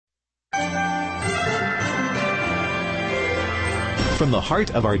From the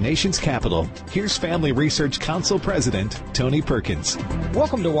heart of our nation's capital, here's Family Research Council President Tony Perkins.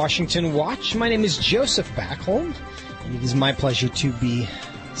 Welcome to Washington Watch. My name is Joseph Backholm, and it is my pleasure to be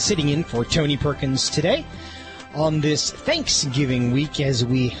sitting in for Tony Perkins today on this Thanksgiving week as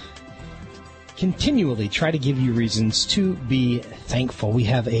we continually try to give you reasons to be thankful. We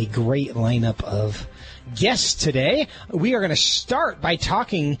have a great lineup of guests today. We are going to start by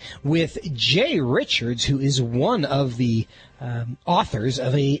talking with Jay Richards, who is one of the authors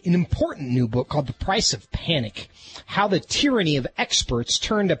of an important new book called The Price of Panic: How the Tyranny of Experts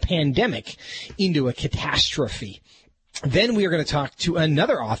Turned a Pandemic into a Catastrophe. Then we are going to talk to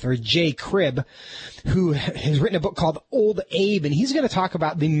another author, Jay Cribb, who has written a book called Old Abe, and he's going to talk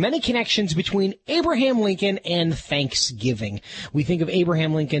about the many connections between Abraham Lincoln and Thanksgiving. We think of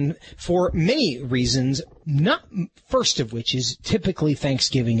Abraham Lincoln for many reasons, not first of which is typically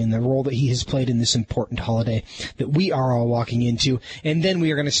Thanksgiving and the role that he has played in this important holiday that we are all walking into. And then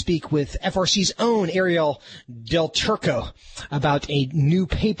we are going to speak with FRC's own Ariel Del Turco about a new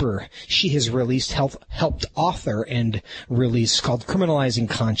paper she has released, helped author and release, called Criminalizing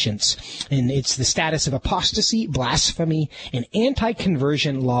Conscience. And it's the status of apostasy, blasphemy, and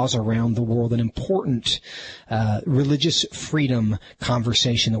anti-conversion laws around the world, an important religious freedom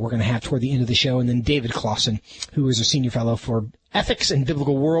conversation that we're going to have toward the end of the show. And then David Clausen, who is a senior fellow for ethics and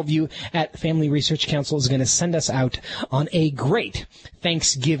biblical worldview at Family Research Council, is going to send us out on a great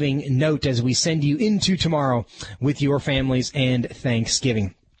Thanksgiving note as we send you into tomorrow with your families and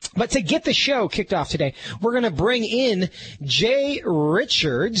Thanksgiving. But to get the show kicked off today, we're going to bring in Jay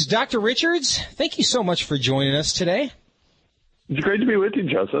Richards. Dr. Richards, thank you so much for joining us today. It's great to be with you,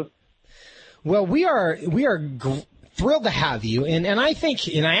 Joseph. Well, we are thrilled to have you, and I think,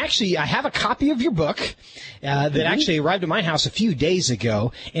 and I have a copy of your book that actually arrived at my house a few days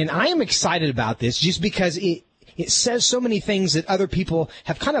ago, and I am excited about this just because it says so many things that other people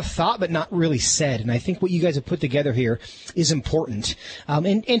have kind of thought but not really said. And I think what you guys have put together here is important.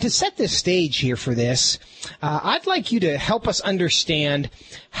 And to set this stage here for this, I'd like you to help us understand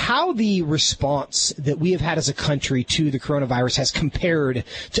how the response that we have had as a country to the coronavirus has compared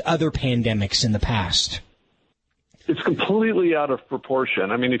to other pandemics in the past. It's completely out of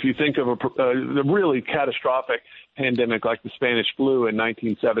proportion. I mean, if you think of a really catastrophic pandemic like the Spanish flu in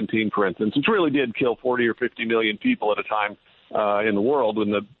 1917, for instance, which really did kill 40 or 50 million people at a time in the world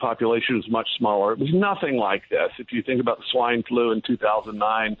when the population was much smaller. It was nothing like this. If you think about the swine flu in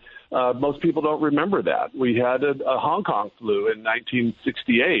 2009, most people don't remember that. We had a Hong Kong flu in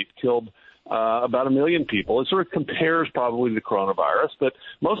 1968, killed about 1 million people. It sort of compares probably to coronavirus, but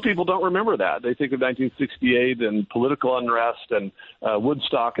most people don't remember that. They think of 1968 and political unrest and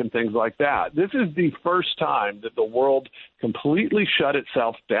Woodstock and things like that. This is the first time that the world completely shut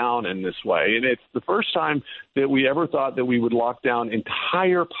itself down in this way, and it's the first time that we ever thought that we would lock down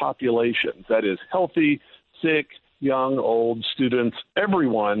entire populations, that is, healthy, sick, young, old, students,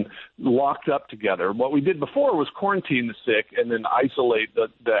 everyone locked up together. What we did before was quarantine the sick and then isolate the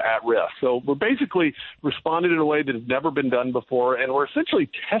at-risk. So we're basically responded in a way that has never been done before, and we're essentially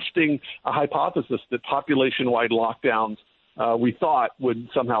testing a hypothesis that population-wide lockdowns we thought would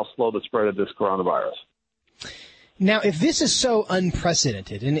somehow slow the spread of this coronavirus. Now, if this is so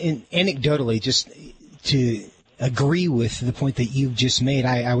unprecedented, and anecdotally, just to agree with the point that you've just made.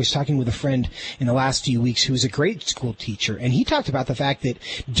 I was talking with a friend in the last few weeks who's a grade school teacher, and he talked about the fact that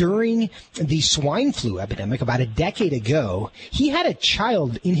during the swine flu epidemic about a decade ago, he had a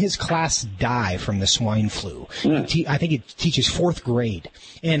child in his class die from the swine flu. I think he teaches fourth grade.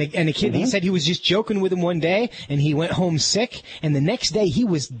 And a kid, he said he was just joking with him one day, and he went home sick, and the next day he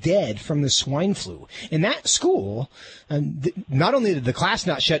was dead from the swine flu. In that school, not only did the class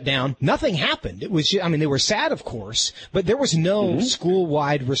not shut down, nothing happened. It was just, I mean, they were sad, of course, but there was no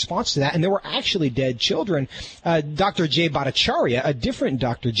school-wide response to that, and there were actually dead children. Dr. Jay Bhattacharya, a different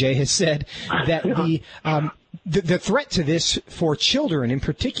Dr. Jay, has said that the threat to this for children in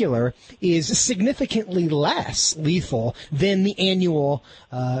particular is significantly less lethal than the annual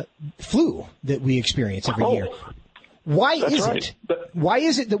flu that we experience every year. Why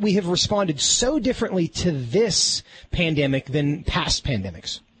is it that we have responded so differently to this pandemic than past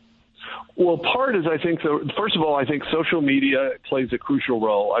pandemics? Well, part is, I think, first of all, I think social media plays a crucial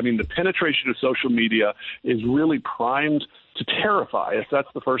role. I mean, the penetration of social media is really primed to terrify us. That's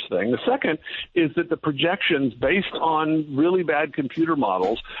the first thing. The second is that the projections based on really bad computer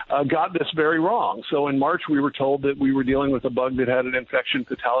models got this very wrong. So in March, we were told that we were dealing with a bug that had an infection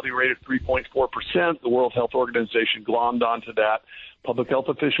fatality rate of 3.4%. The World Health Organization glommed onto that. Public health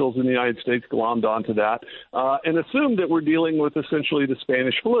officials in the United States glommed onto that and assumed that we're dealing with essentially the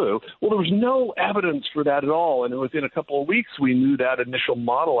Spanish flu. Well, there was no evidence for that at all, and within a couple of weeks, we knew that initial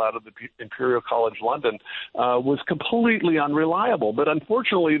model out of the Imperial College London was completely unreliable. But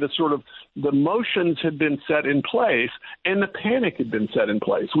unfortunately, the motions had been set in place, and the panic had been set in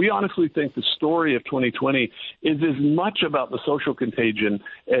place. We honestly think the story of 2020 is as much about the social contagion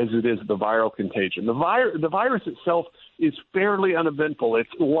as it is the viral contagion. The virus itself is fairly uneventful. It's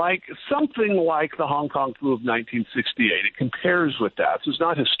like something like the Hong Kong flu of 1968. It compares with that. So it's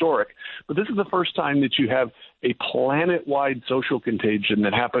not historic, but this is the first time that you have a planet-wide social contagion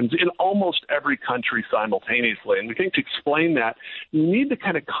that happens in almost every country simultaneously. And we think to explain that, you need the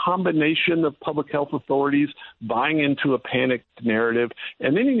kind of combination of public health authorities buying into a panicked narrative,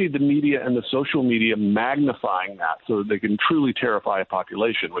 and then you need the media and the social media magnifying that so that they can truly terrify a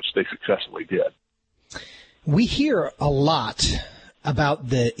population, which they successfully did. We hear a lot about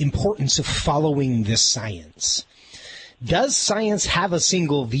the importance of following the science. Does science have a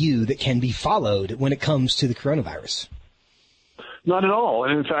single view that can be followed when it comes to the coronavirus? Not at all.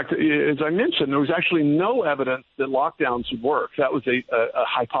 And in fact, as I mentioned, there was actually no evidence that lockdowns would work. That was a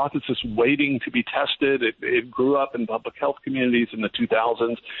hypothesis waiting to be tested. It grew up in public health communities in the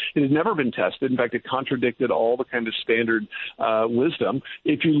 2000s. It has never been tested. In fact, it contradicted all the kind of standard wisdom.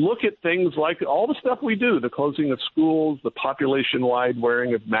 If you look at things like all the stuff we do, the closing of schools, the population-wide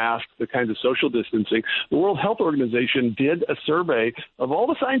wearing of masks, the kinds of social distancing, the World Health Organization did a survey of all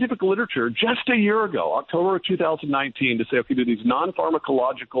the scientific literature just a year ago, October of 2019, to say, okay, do these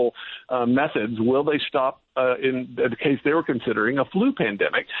non-pharmacological methods, will they stop, in the case they were considering, a flu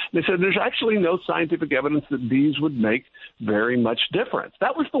pandemic? They said there's actually no scientific evidence that these would make very much difference.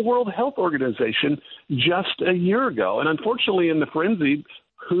 That was the World Health Organization just a year ago. And unfortunately, in the frenzy,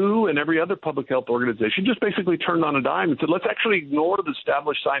 WHO and every other public health organization just basically turned on a dime and said, let's actually ignore the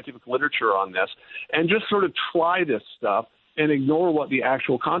established scientific literature on this and just sort of try this stuff and ignore what the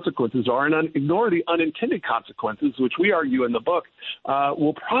actual consequences are and ignore the unintended consequences, which we argue in the book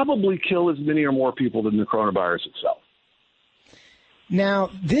will probably kill as many or more people than the coronavirus itself. Now,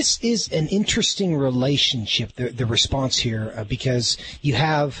 this is an interesting relationship, the response here, because you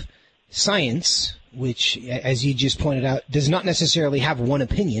have science, which, as you just pointed out, does not necessarily have one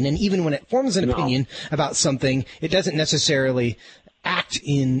opinion. And even when it forms an opinion about something, it doesn't necessarily act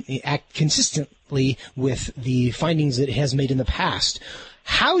consistently with the findings that it has made in the past.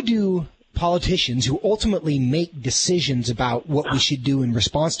 How do politicians who ultimately make decisions about what we should do in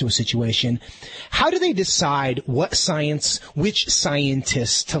response to a situation, how do they decide what science, which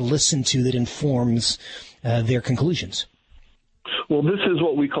scientists to listen to that informs their conclusions? Well, this is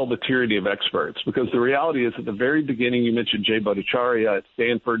what we call the tyranny of experts, because the reality is at the very beginning, you mentioned Jay Bhattacharya at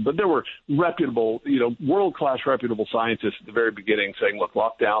Stanford, but there were reputable, world-class reputable scientists at the very beginning saying, look,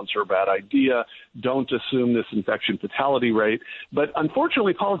 lockdowns are a bad idea. Don't assume this infection fatality rate. But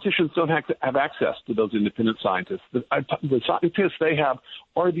unfortunately, politicians don't have access to those independent scientists. The scientists they have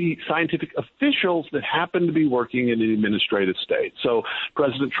are the scientific officials that happen to be working in an administrative state. So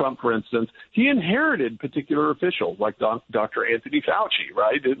President Trump, for instance, he inherited particular officials like Dr. Anthony Fauci,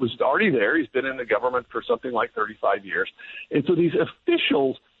 right? It was already there. He's been in the government for something like 35 years. And so these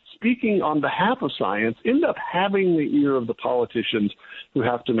officials speaking on behalf of science end up having the ear of the politicians who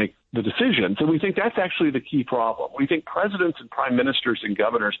have to make the decisions. And we think that's actually the key problem. We think presidents and prime ministers and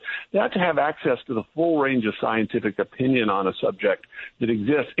governors, they have to have access to the full range of scientific opinion on a subject that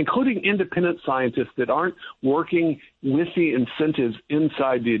exists, including independent scientists that aren't working with the incentives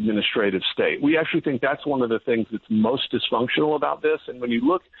inside the administrative state. We actually think that's one of the things that's most dysfunctional about this. And when you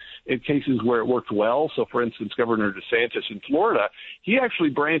look at cases where it worked well, so for instance, Governor DeSantis in Florida, he actually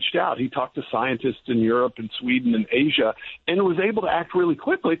branched out. He talked to scientists in Europe and Sweden and Asia and was able to act really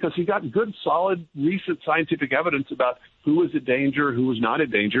quickly because he got good, solid, recent scientific evidence about who was at danger, who was not at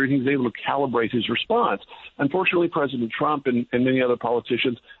danger, and he was able to calibrate his response. Unfortunately, President Trump and many other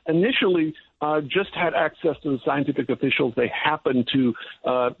politicians initially just had access to the scientific officials they happened to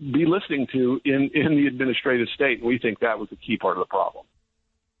be listening to in the administrative state, and we think that was a key part of the problem.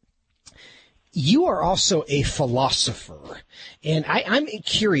 You are also a philosopher, and I'm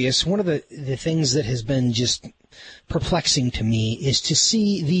curious, one of the things that has been just perplexing to me is to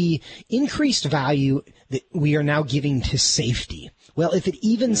see the increased value that we are now giving to safety. Well, if it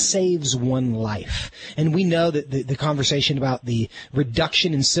even saves one life, and we know that the conversation about the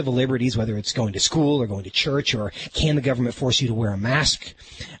reduction in civil liberties, whether it's going to school or going to church or can the government force you to wear a mask,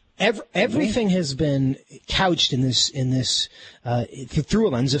 everything has been couched in this through a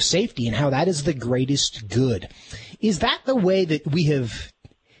lens of safety and how that is the greatest good. Is that the way that we have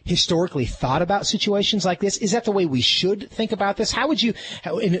historically thought about situations like this? Is that the way we should think about this?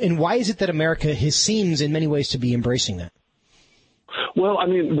 And why is it that America seems in many ways to be embracing that? Well, I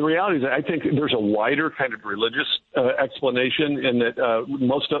mean, the reality is I think there's a wider kind of religious explanation in that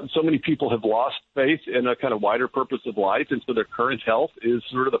so many people have lost faith in a kind of wider purpose of life, and so their current health is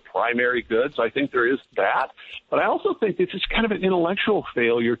sort of the primary good. So I think there is that. But I also think this is kind of an intellectual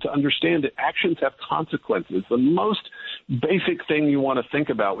failure to understand that actions have consequences. The most basic thing you want to think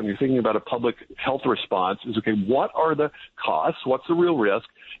about when you're thinking about a public health response is, okay, what are the costs? What's the real risk?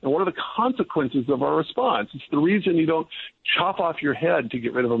 And what are the consequences of our response? It's the reason you don't chop off your head to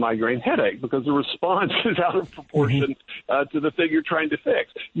get rid of a migraine headache, because the response is out of proportion to the thing you're trying to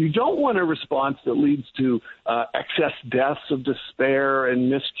fix. You don't want a response that leads to excess deaths of despair and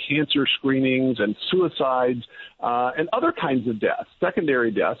missed cancer screenings and suicides and other kinds of deaths,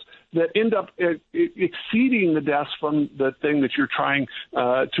 secondary deaths, that end up exceeding the deaths from the thing that you're trying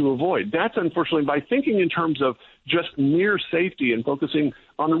to avoid. That's unfortunately, by thinking in terms of just mere safety and focusing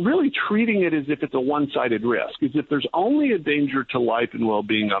on really treating it as if it's a one-sided risk, as if there's only a danger to life and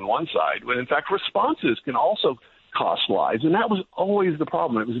well-being on one side, when in fact responses can also cost lives. And that was always the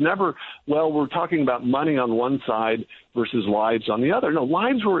problem. It was never, well, we're talking about money on one side versus lives on the other. No,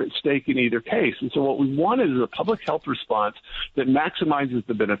 lives were at stake in either case. And so what we wanted is a public health response that maximizes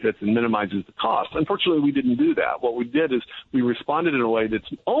the benefits and minimizes the cost. Unfortunately, we didn't do that. What we did is we responded in a way that's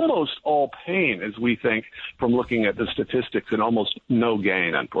almost all pain, as we think, from looking at the statistics, and almost no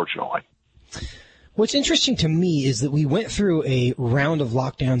gain, unfortunately. What's interesting to me is that we went through a round of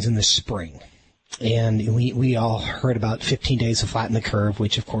lockdowns in the spring. And we all heard about 15 days to flatten the curve,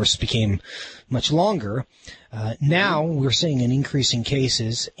 which, of course, became much longer. Now we're seeing an increase in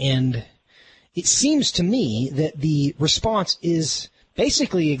cases, and it seems to me that the response is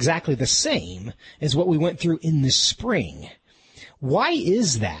basically exactly the same as what we went through in the spring. Why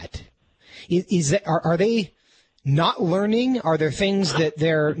is that? Are they not learning? Are there things that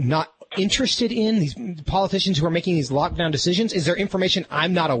they're not interested in, these politicians who are making these lockdown decisions? Is there information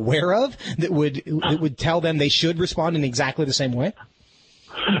I'm not aware of that would tell them they should respond in exactly the same way?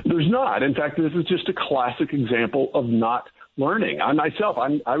 There's not. In fact, this is just a classic example of not learning. I myself,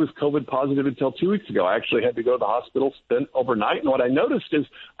 I was COVID positive until 2 weeks ago. I actually had to go to the hospital, spend overnight. And what I noticed is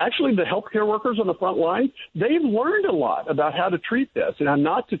actually the healthcare workers on the front line, they've learned a lot about how to treat this and how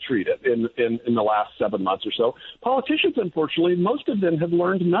not to treat it in the last 7 months or so. Politicians, unfortunately, most of them have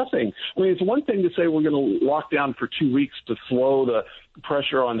learned nothing. I mean, it's one thing to say we're going to lock down for 2 weeks to slow the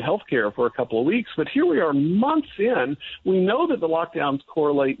pressure on healthcare for a couple of weeks, but here we are months in. We know that the lockdowns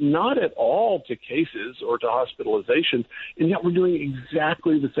correlate not at all to cases or to hospitalizations, and yet we're doing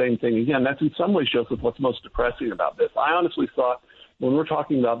exactly the same thing again. That's in some ways, Joseph, what's most depressing about this. I honestly thought when we're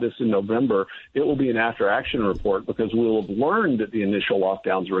talking about this in November, it will be an after-action report because we'll have learned that the initial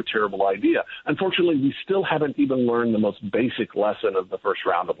lockdowns were a terrible idea. Unfortunately, we still haven't even learned the most basic lesson of the first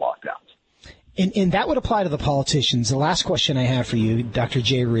round of lockdowns. And that would apply to the politicians. The last question I have for you, Dr.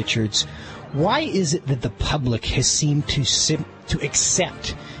 Jay Richards, why is it that the public has seemed to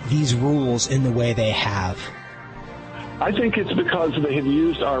accept these rules in the way they have? I think it's because they have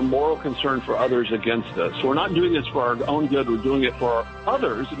used our moral concern for others against us. We're not doing this for our own good. We're doing it for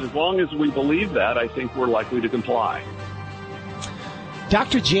others. And as long as we believe that, I think we're likely to comply.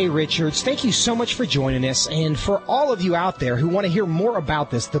 Dr. Jay Richards, thank you so much for joining us. And for all of you out there who want to hear more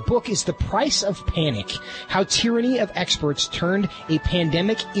about this, the book is The Price of Panic, How Tyranny of Experts Turned a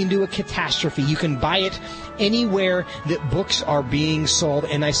Pandemic into a Catastrophe. You can buy it anywhere that books are being sold,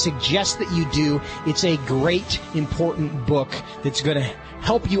 and I suggest that you do. It's a great, important book that's going to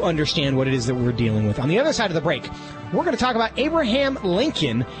help you understand what it is that we're dealing with. On the other side of the break, we're going to talk about Abraham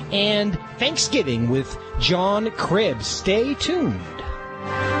Lincoln and Thanksgiving with John Cribbs. Stay tuned.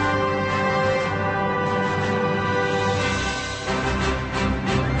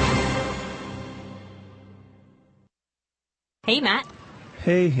 Hey, Matt.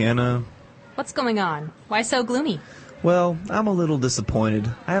 Hey, Hannah. What's going on? Why so gloomy? Well, I'm a little disappointed.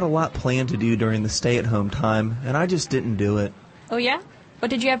 I had a lot planned to do during the stay-at-home time, and I just didn't do it. Oh, yeah? What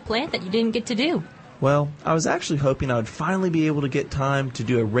did you have planned that you didn't get to do? Well, I was actually hoping I would finally be able to get time to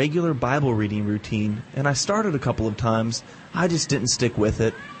do a regular Bible reading routine, and I started a couple of times. I just didn't stick with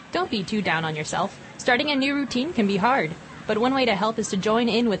it. Don't be too down on yourself. Starting a new routine can be hard, but one way to help is to join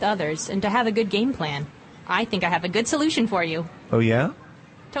in with others and to have a good game plan. I think I have a good solution for you. Oh, yeah?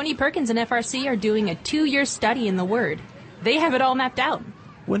 Tony Perkins and FRC are doing a 2-year study in the Word. They have it all mapped out.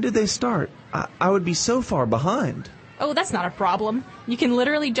 When did they start? I would be so far behind. Oh, that's not a problem. You can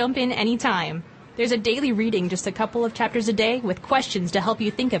literally jump in any time. There's a daily reading, just a couple of chapters a day, with questions to help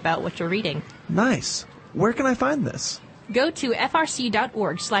you think about what you're reading. Nice. Where can I find this? Go to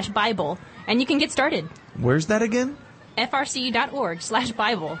frc.org/Bible and you can get started. Where's that again?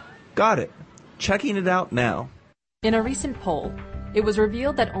 frc.org/Bible. Got it. Checking it out now. In a recent poll, it was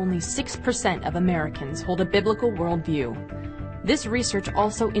revealed that only 6% of Americans hold a biblical worldview. This research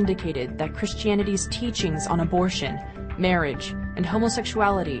also indicated that Christianity's teachings on abortion, marriage, and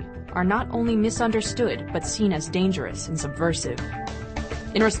homosexuality are not only misunderstood but seen as dangerous and subversive.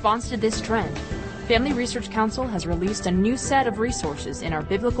 In response to this trend, Family Research Council has released a new set of resources in our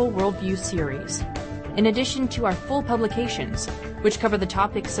Biblical Worldview series. In addition to our full publications, which cover the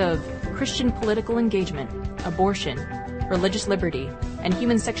topics of Christian political engagement, abortion, religious liberty, and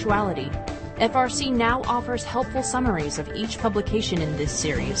human sexuality, FRC now offers helpful summaries of each publication in this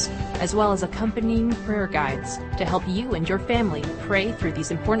series, as well as accompanying prayer guides to help you and your family pray through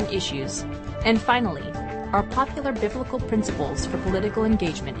these important issues. And finally, our popular biblical principles for political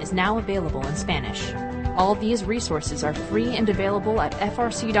engagement is now available in Spanish. All these resources are free and available at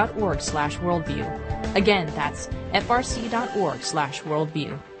frc.org/worldview. Again, that's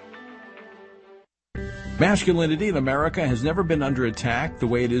frc.org/worldview. Masculinity in America has never been under attack the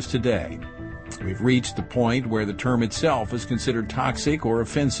way it is today. We've reached the point where the term itself is considered toxic or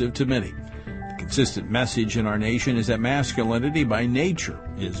offensive to many. The consistent message in our nation is that masculinity by nature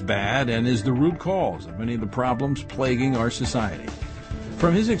is bad and is the root cause of many of the problems plaguing our society.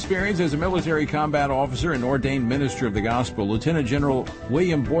 From his experience as a military combat officer and ordained minister of the gospel, Lieutenant General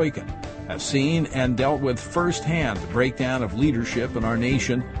William Boykin has seen and dealt with firsthand the breakdown of leadership in our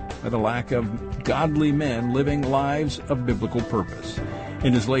nation by the lack of godly men living lives of biblical purpose.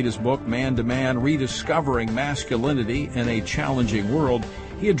 In his latest book, Man to Man, Rediscovering Masculinity in a Challenging World,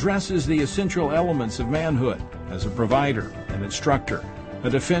 he addresses the essential elements of manhood as a provider, an instructor, a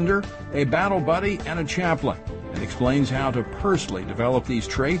defender, a battle buddy, and a chaplain, and explains how to personally develop these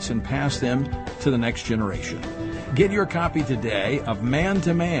traits and pass them to the next generation. Get your copy today of Man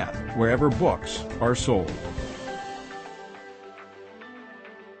to Man, wherever books are sold.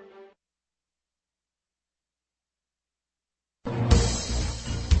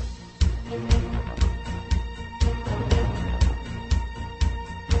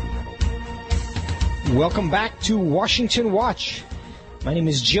 Welcome back to Washington Watch. My name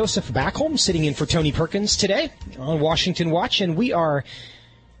is Joseph Backholm, sitting in for Tony Perkins today on Washington Watch, and we are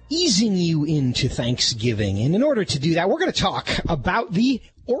easing you into Thanksgiving. And in order to do that, we're going to talk about the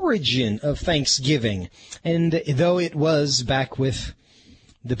origin of Thanksgiving. And though it was back with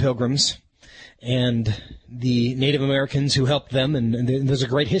the Pilgrims and the Native Americans who helped them, and there's a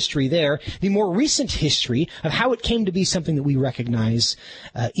great history there, the more recent history of how it came to be something that we recognize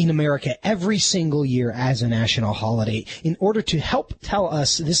in America every single year as a national holiday. In order to help tell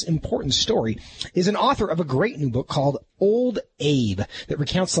us this important story is an author of a great new book called Old Abe that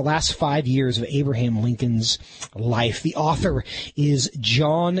recounts the last 5 years of Abraham Lincoln's life. The author is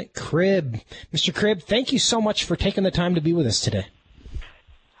John Cribb. Mr. Cribb, thank you so much for taking the time to be with us today.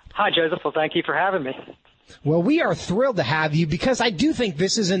 Hi, Joseph. Well, thank you for having me. Well, we are thrilled to have you because I do think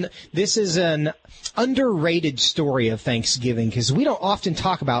this is an underrated story of Thanksgiving, because we don't often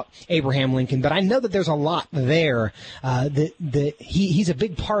talk about Abraham Lincoln, but I know that there's a lot there that he's a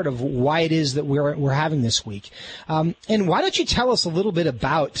big part of why it is that we're having this week. And why don't you tell us a little bit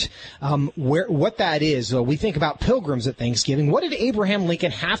about what that is? We think about pilgrims at Thanksgiving. What did Abraham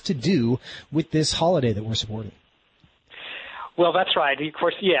Lincoln have to do with this holiday that we're supporting? Well, that's right. Of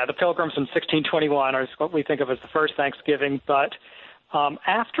course, yeah, the Pilgrims in 1621 are what we think of as the first Thanksgiving. But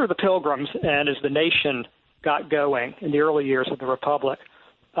after the Pilgrims and as the nation got going in the early years of the Republic,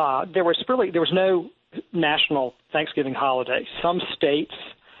 there was no national Thanksgiving holiday. Some states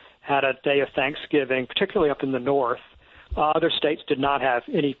had a day of Thanksgiving, particularly up in the north. Other states did not have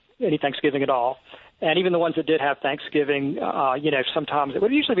any Thanksgiving at all. And even the ones that did have Thanksgiving, sometimes it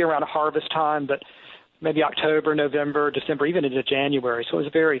would usually be around harvest time, but maybe October, November, December, even into January. So it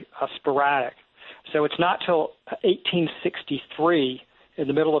was very sporadic. So it's not till 1863, in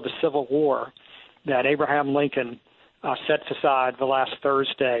the middle of the Civil War, that Abraham Lincoln sets aside the last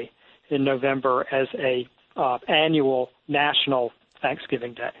Thursday in November as a annual national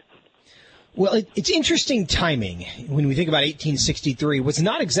Thanksgiving Day. Well, it's interesting timing. When we think about 1863, it was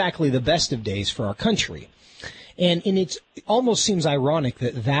not exactly the best of days for our country. And it almost seems ironic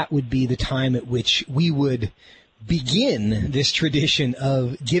that would be the time at which we would begin this tradition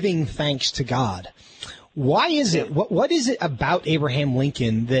of giving thanks to God. Why is it? What is it about Abraham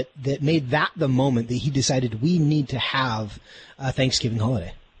Lincoln that made that the moment that he decided we need to have a Thanksgiving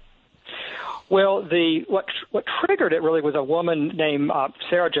holiday? Well, what triggered it really was a woman named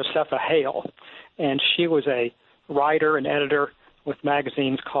Sarah Josepha Hale, and she was a writer and editor with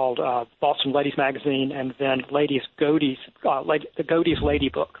magazines called Boston Ladies Magazine and then the Godey's Lady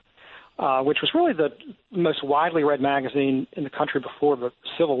Book, which was really the most widely read magazine in the country before the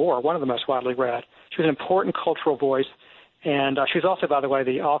Civil War, one of the most widely read. She was an important cultural voice, and she was also, by the way,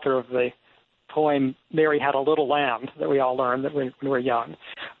 the author of the poem Mary Had a Little Lamb that we all learned when we were young.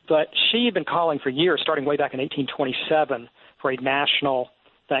 But she had been calling for years, starting way back in 1827, for a national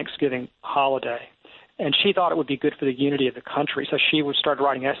Thanksgiving holiday. And she thought it would be good for the unity of the country. So she started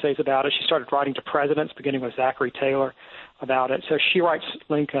writing essays about it. She started writing to presidents, beginning with Zachary Taylor, about it. So she writes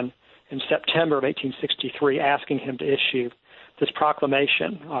Lincoln in September of 1863, asking him to issue this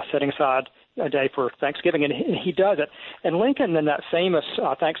proclamation, setting aside a day for Thanksgiving, and he does it. And Lincoln, in that famous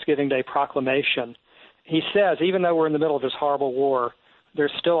Thanksgiving Day proclamation, he says, even though we're in the middle of this horrible war,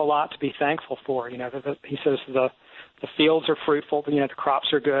 there's still a lot to be thankful for. He says the fields are fruitful, the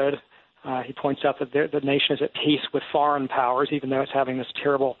crops are good. He points out that the nation is at peace with foreign powers, even though it's having this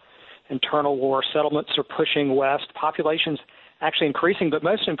terrible internal war. Settlements are pushing west. Population's actually increasing, but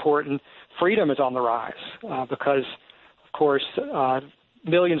most important, freedom is on the rise because, of course,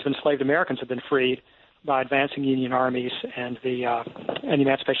 millions of enslaved Americans have been freed by advancing Union armies and the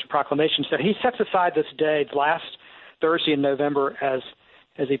Emancipation Proclamation. So he sets aside this day, the last Thursday in November, as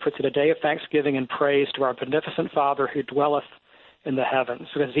he puts it, a day of thanksgiving and praise to our beneficent Father who dwelleth in the heavens.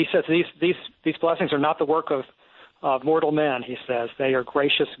 Because he says these blessings are not the work of mortal men, he says. They are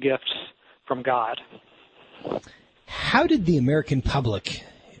gracious gifts from God. How did the American public,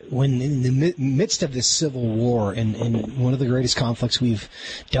 when in the midst of this Civil War and one of the greatest conflicts we've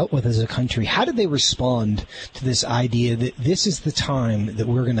dealt with as a country, how did they respond to this idea that this is the time that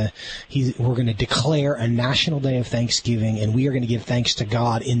we're going to declare a national day of Thanksgiving and we are going to give thanks to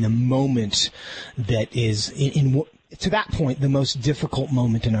God in the moment that is, to that point, the most difficult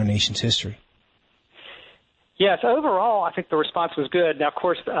moment in our nation's history? Yes, overall, I think the response was good. Now, of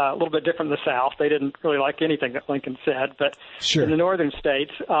course, a little bit different in the South. They didn't really like anything that Lincoln said, but sure. In the northern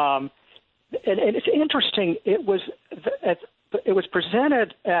states, and it's interesting. It was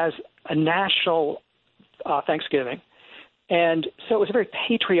presented as a national Thanksgiving, and so it was a very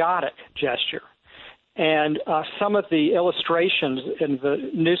patriotic gesture. And some of the illustrations in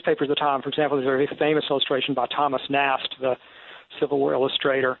the newspapers at the time, for example, there's a very famous illustration by Thomas Nast, the Civil War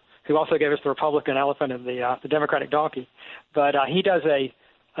illustrator, who also gave us the Republican elephant and the Democratic donkey. But he does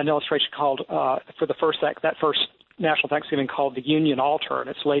an illustration called for that first National Thanksgiving called the Union Altar, and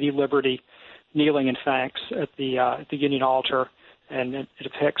it's Lady Liberty kneeling in thanks at the Union Altar, and it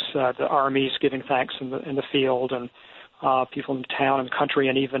depicts the armies giving thanks in the field, and people in the town and country,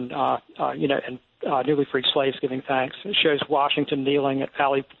 and even newly freed slaves giving thanks. It shows Washington kneeling at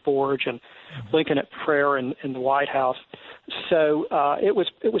Valley Forge and Lincoln at prayer in the White House. So it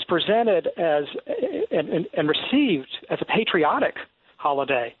was presented as and received as a patriotic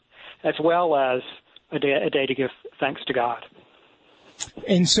holiday, as well as a day to give thanks to God.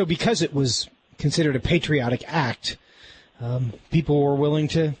 And so, because it was considered a patriotic act, people were willing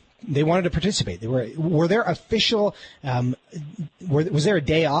to. They wanted to participate. Were there official? Was there a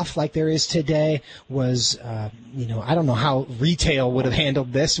day off like there is today? I don't know how retail would have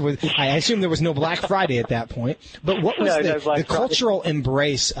handled this. I assume there was no Black Friday at that point. But what was the cultural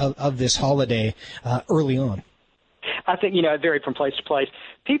embrace of this holiday early on? I think it varied from place to place.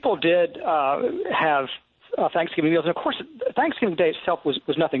 People did have Thanksgiving meals, and of course, Thanksgiving Day itself was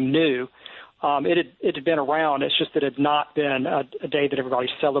nothing new. It had been around. It's just that it had not been a day that everybody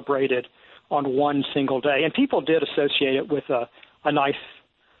celebrated on one single day. And people did associate it with a nice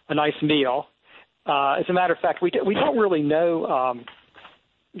meal. As a matter of fact, we don't really know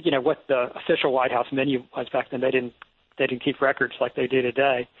what the official White House menu was back then. They didn't keep records like they do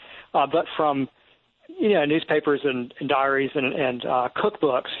today. But from newspapers and diaries and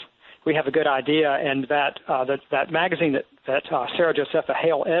cookbooks, we have a good idea. And that magazine that Sarah Josepha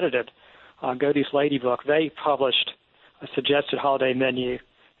Hale edited, Godey's Lady Book, they published a suggested holiday menu,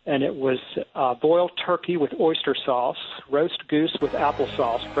 and it was boiled turkey with oyster sauce, roast goose with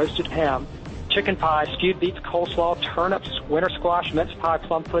applesauce, roasted ham, chicken pie, stewed beets, coleslaw, turnips, winter squash, mince pie,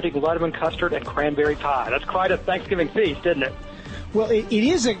 plum pudding, lemon custard, and cranberry pie. That's quite a Thanksgiving feast, isn't it? Well, it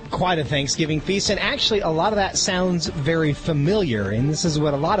is quite a Thanksgiving feast, and actually a lot of that sounds very familiar, and this is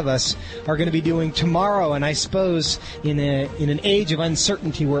what a lot of us are going to be doing tomorrow. And I suppose in an age of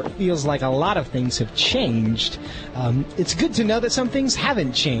uncertainty where it feels like a lot of things have changed, it's good to know that some things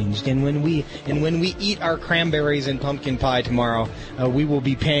haven't changed. And when we eat our cranberries and pumpkin pie tomorrow, we will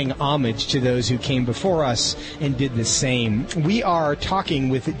be paying homage to those who came before us and did the same. We are talking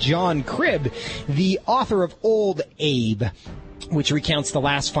with John Cribb, the author of Old Abe. which recounts the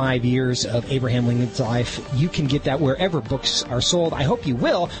last 5 years of Abraham Lincoln's life. You can get that wherever books are sold. I hope you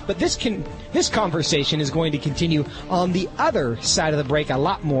will. But this conversation is going to continue on the other side of the break. A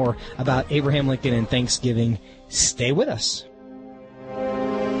lot more about Abraham Lincoln and Thanksgiving. Stay with us.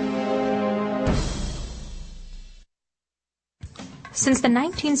 Since the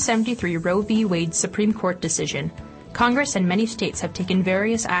 1973 Roe v. Wade Supreme Court decision, Congress and many states have taken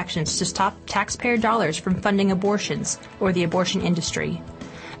various actions to stop taxpayer dollars from funding abortions or the abortion industry.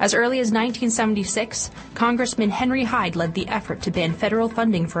 As early as 1976, Congressman Henry Hyde led the effort to ban federal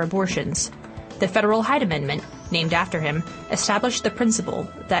funding for abortions. The Federal Hyde Amendment, named after him, established the principle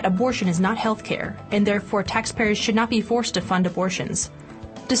that abortion is not health care, and therefore taxpayers should not be forced to fund abortions.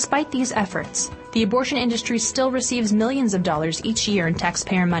 Despite these efforts, the abortion industry still receives millions of dollars each year in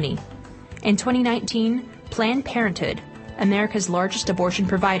taxpayer money. In 2019, Planned Parenthood, America's largest abortion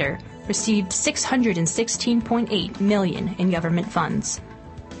provider, received $616.8 million in government funds.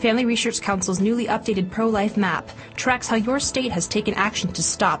 Family Research Council's newly updated pro-life map tracks how your state has taken action to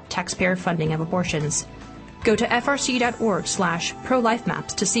stop taxpayer funding of abortions. Go to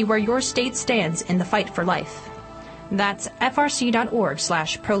frc.org/pro-life-maps to see where your state stands in the fight for life. That's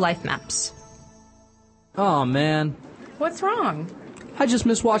frc.org/pro-life-maps. Oh, man. What's wrong? I just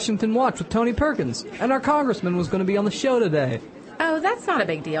missed Washington Watch with Tony Perkins, and our congressman was going to be on the show today. Oh, that's not a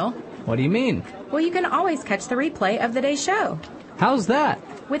big deal. What do you mean? Well, you can always catch the replay of the day's show. How's that?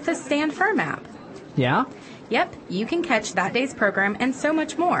 With the Stand Firm app. Yeah? Yep, you can catch that day's program and so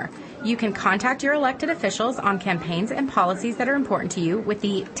much more. You can contact your elected officials on campaigns and policies that are important to you with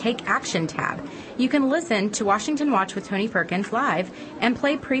the Take Action tab. You can listen to Washington Watch with Tony Perkins live and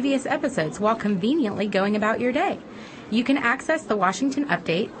play previous episodes while conveniently going about your day. You can access the Washington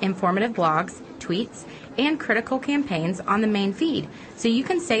Update, informative blogs, tweets, and critical campaigns on the main feed, so you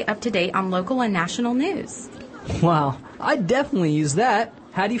can stay up to date on local and national news. Wow, I definitely use that.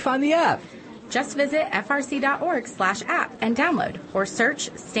 How do you find the app? Just visit frc.org/app and download, or search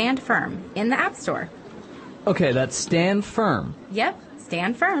Stand Firm in the App Store. Okay, that's Stand Firm. Yep,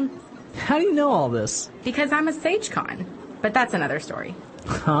 Stand Firm. How do you know all this? Because I'm a SageCon, but that's another story.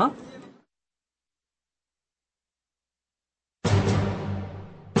 Huh?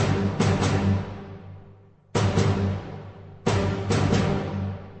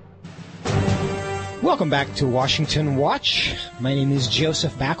 Welcome back to Washington Watch. My name is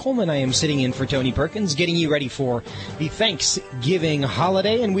Joseph Backholm, and I am sitting in for Tony Perkins, getting you ready for the Thanksgiving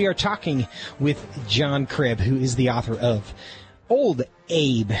holiday. And we are talking with John Cribb, who is the author of Old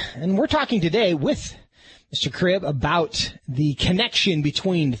Abe. And we're talking today with Mr. Cribb about the connection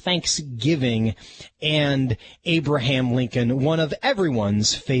between Thanksgiving and Abraham Lincoln, one of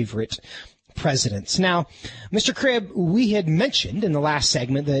everyone's favorite presidents. Now, Mr. Cribb, we had mentioned in the last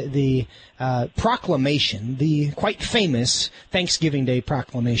segment the proclamation, the quite famous Thanksgiving Day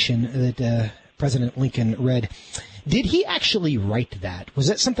proclamation that President Lincoln read. Did he actually write that? Was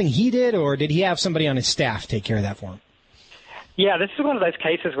that something he did, or did he have somebody on his staff take care of that for him? Yeah, this is one of those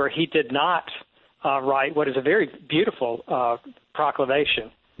cases where he did not write what is a very beautiful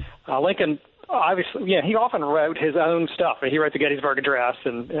proclamation. Lincoln, obviously, yeah, he often wrote his own stuff. He wrote the Gettysburg Address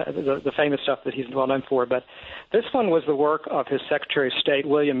and the famous stuff that he's well known for. But this one was the work of his Secretary of State,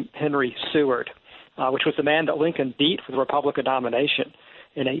 William Henry Seward, which was the man that Lincoln beat for the Republican nomination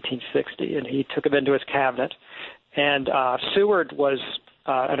in 1860, and he took him into his cabinet. And Seward was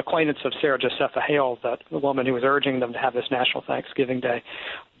an acquaintance of Sarah Josepha Hale, the woman who was urging them to have this National Thanksgiving Day.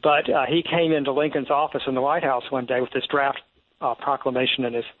 But he came into Lincoln's office in the White House one day with this draft proclamation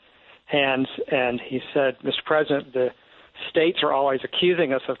in his hands, and he said, Mr. President, the states are always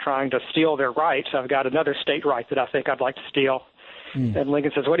accusing us of trying to steal their rights. I've got another state right that I think I'd like to steal. And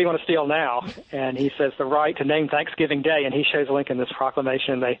Lincoln says, what do you want to steal now? And he says, the right to name Thanksgiving Day. And he shows Lincoln this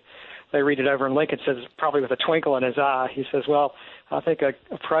proclamation. They read it over, and Lincoln says, probably with a twinkle in his eye, he says, well, I think a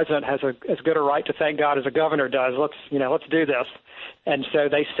president has as good a right to thank God as a governor does. Let's do this. And so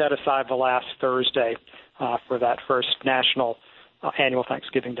they set aside the last Thursday for that first national annual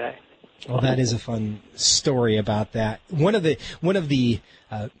Thanksgiving Day. Well, that is a fun story about that. One of the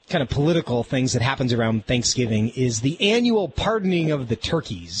kind of political things that happens around Thanksgiving is the annual pardoning of the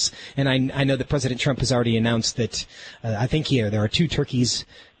turkeys. And I know that President Trump has already announced that I think there are two turkeys,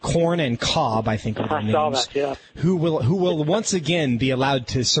 Corn and Cobb, I think are their names, saw that, yeah. who will once again be allowed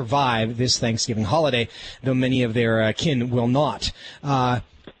to survive this Thanksgiving holiday, though many of their kin will not.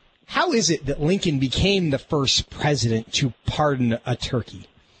 How is it that Lincoln became the first president to pardon a turkey?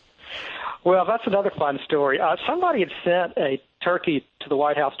 Well, that's another fun story. Somebody had sent a turkey to the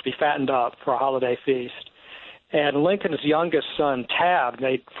White House to be fattened up for a holiday feast. And Lincoln's youngest son, Tab,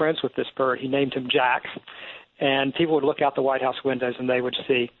 made friends with this bird. He named him Jack. and people would look out the White House windows and they would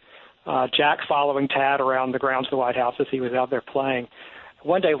see Jack following Tad around the grounds of the White House as he was out there playing.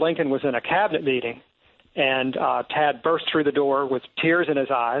 One day Lincoln was in a cabinet meeting, and Tad burst through the door with tears in his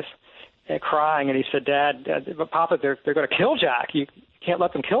eyes, crying, and he said, Dad, Papa, they're going to kill Jack. You can't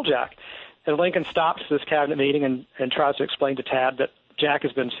let them kill Jack. And Lincoln stops this cabinet meeting and tries to explain to Tad that Jack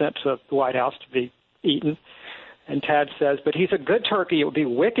has been sent to the White House to be eaten. And Tad says, but he's a good turkey. It would be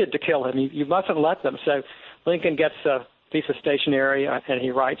wicked to kill him. You mustn't let them. So Lincoln gets a piece of stationery, and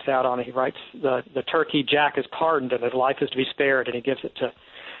he writes out on it, he writes the turkey, Jack is pardoned and his life is to be spared, and he gives it to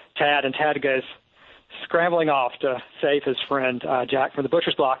Tad, and Tad goes scrambling off to save his friend Jack from the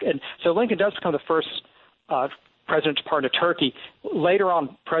butcher's block. And so Lincoln does become the first president to pardon a turkey. Later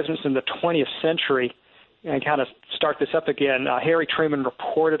on, presidents in the 20th century, and kind of start this up again, Harry Truman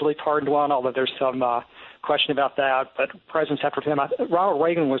reportedly pardoned one, although there's some question about that. But presidents after him, Ronald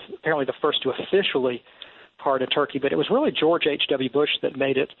Reagan was apparently the first to officially pardon a turkey, but it was really George H.W. Bush that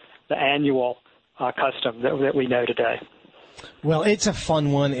made it the annual custom that we know today. Well, it's a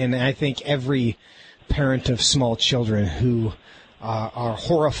fun one, and I think every parent of small children who are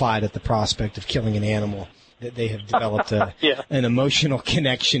horrified at the prospect of killing an animal that they have developed an emotional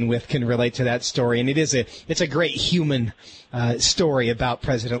connection with can relate to that story. And it's a great human story about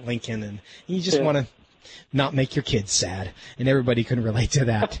President Lincoln, and you just want to not make your kids sad, and everybody can relate to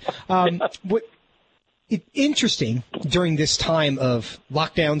that. Interesting during this time of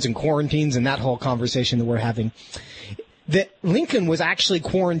lockdowns and quarantines and that whole conversation that we're having, that Lincoln was actually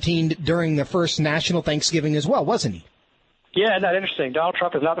quarantined during the first national Thanksgiving as well, wasn't he? Yeah, isn't that interesting? Donald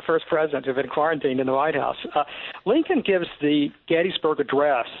Trump is not the first president to have been quarantined in the White House. Lincoln gives the Gettysburg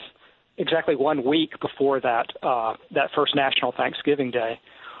Address exactly 1 week before that first national Thanksgiving Day.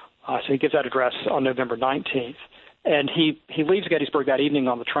 So he gives that address on November 19th. And he leaves Gettysburg that evening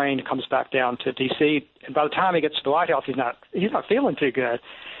on the train and comes back down to D.C. And by the time he gets to the White House, he's not feeling too good.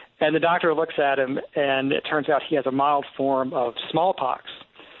 And the doctor looks at him, and it turns out he has a mild form of smallpox.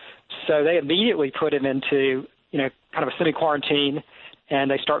 So they immediately put him into, kind of a semi-quarantine, and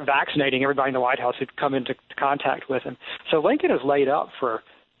they start vaccinating everybody in the White House who'd come into contact with him. So Lincoln is laid up for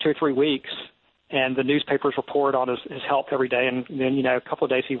 2 or 3 weeks, and the newspapers report on his health every day, and then, a couple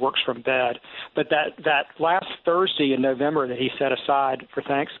of days he works from bed. But that last Thursday in November that he set aside for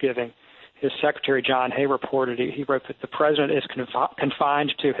Thanksgiving, his secretary, John Hay, reported, he wrote that the president is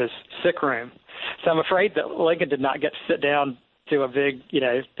confined to his sick room. So I'm afraid that Lincoln did not get to sit down to a big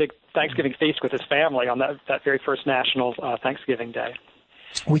Thanksgiving feast with his family on that very first national Thanksgiving Day.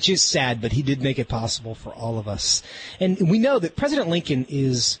 Which is sad, but he did make it possible for all of us. And we know that President Lincoln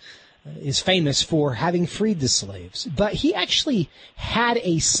is famous for having freed the slaves, but he actually had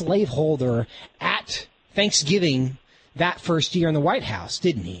a slaveholder at Thanksgiving that first year in the White House,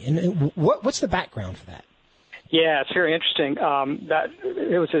 didn't he? And what's the background for that? Yeah, it's very interesting. That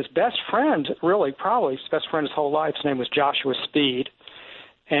it was his best friend, really, probably his best friend his whole life. His name was Joshua Speed,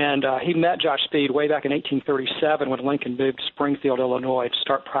 and he met Josh Speed way back in 1837 when Lincoln moved to Springfield, Illinois, to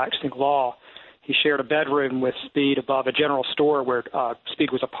start practicing law. He shared a bedroom with Speed above a general store where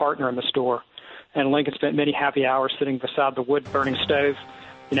Speed was a partner in the store, and Lincoln spent many happy hours sitting beside the wood-burning stove,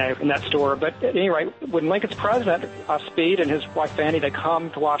 in that store. But at any rate, when Lincoln's president, Speed and his wife Fanny, they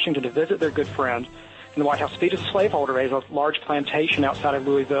come to Washington to visit their good friend in the White House. Speed is a slaveholder. He has a large plantation outside of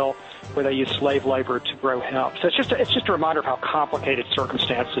Louisville where they use slave labor to grow hemp. So it's just a reminder of how complicated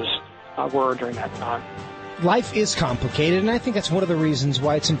circumstances were during that time. Life is complicated, and I think that's one of the reasons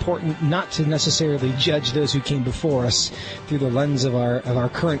why it's important not to necessarily judge those who came before us through the lens of our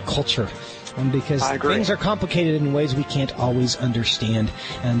current culture. Because things are complicated in ways we can't always understand.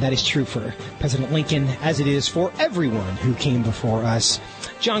 And that is true for President Lincoln, as it is for everyone who came before us.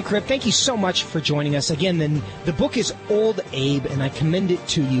 John Cribb, thank you so much for joining us. Again, then the book is Old Abe, and I commend it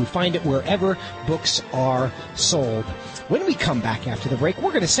to you. Find it wherever books are sold. When we come back after the break,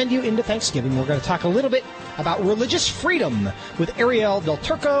 we're going to send you into Thanksgiving. We're going to talk a little bit about religious freedom with Ariel Del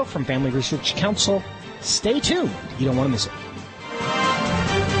Turco from Family Research Council. Stay tuned. You don't want to miss it.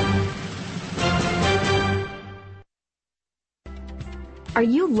 Are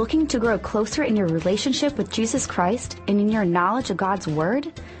you looking to grow closer in your relationship with Jesus Christ and in your knowledge of God's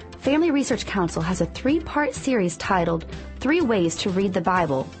Word? Family Research Council has a 3-part series titled 3 Ways to Read the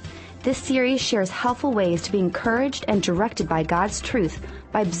Bible. This series shares helpful ways to be encouraged and directed by God's truth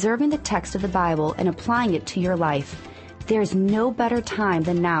by observing the text of the Bible and applying it to your life. There is no better time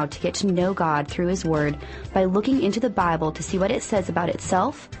than now to get to know God through His Word by looking into the Bible to see what it says about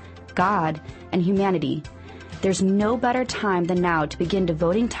itself, God, and humanity. There's no better time than now to begin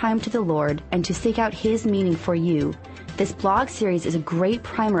devoting time to the Lord and to seek out His meaning for you. This blog series is a great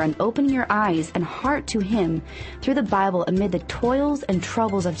primer on opening your eyes and heart to Him through the Bible amid the toils and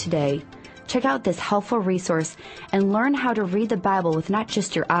troubles of today. Check out this helpful resource and learn how to read the Bible with not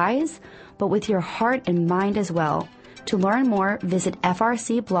just your eyes, but with your heart and mind as well. To learn more, visit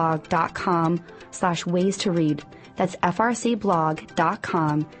frcblog.com/ways to read. That's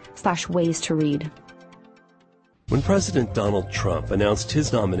frcblog.com/ways to read. When President Donald Trump announced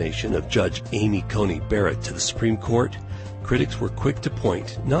his nomination of Judge Amy Coney Barrett to the Supreme Court, critics were quick to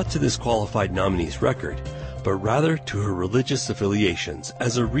point not to this qualified nominee's record, but rather to her religious affiliations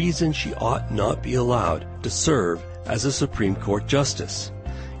as a reason she ought not be allowed to serve as a Supreme Court justice.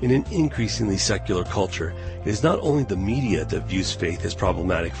 In an increasingly secular culture, it is not only the media that views faith as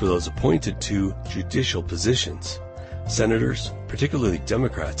problematic for those appointed to judicial positions. Senators, particularly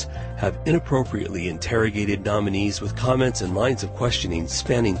Democrats, have inappropriately interrogated nominees with comments and lines of questioning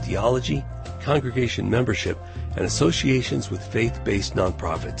spanning theology, congregation membership, and associations with faith-based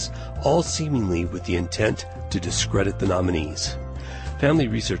nonprofits, all seemingly with the intent to discredit the nominees. Family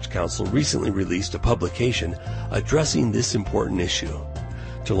Research Council recently released a publication addressing this important issue.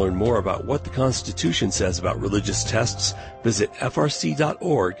 To learn more about what the Constitution says about religious tests, visit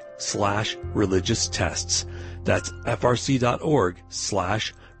frc.org/religious tests. That's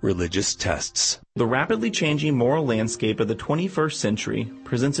frc.org/religious tests. The rapidly changing moral landscape of the 21st century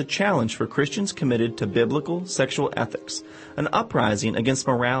presents a challenge for Christians committed to biblical sexual ethics. An uprising against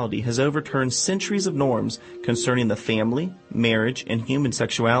morality has overturned centuries of norms concerning the family, marriage, and human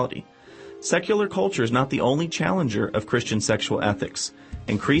sexuality. Secular culture is not the only challenger of Christian sexual ethics.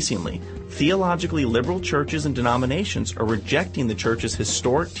 Increasingly, theologically liberal churches and denominations are rejecting the church's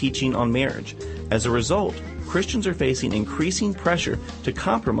historic teaching on marriage. As a result, Christians are facing increasing pressure to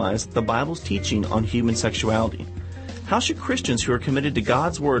compromise the Bible's teaching on human sexuality. How should Christians who are committed to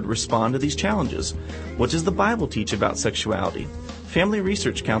God's Word respond to these challenges? What does the Bible teach about sexuality? Family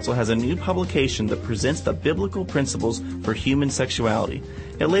Research Council has a new publication that presents the biblical principles for human sexuality.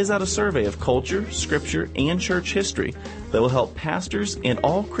 It lays out a survey of culture, scripture, and church history that will help pastors and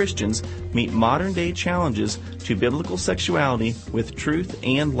all Christians meet modern-day challenges to biblical sexuality with truth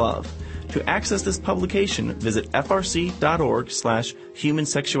and love. To access this publication, visit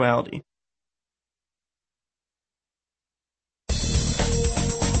frc.org/human-sexuality.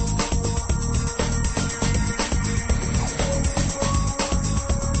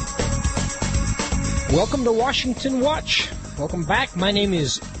 Welcome to Washington Watch. Welcome back. My name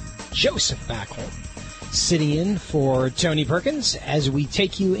is Joseph Backholm, sitting in for Tony Perkins as we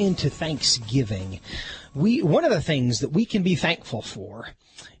take you into Thanksgiving. One of the things that we can be thankful for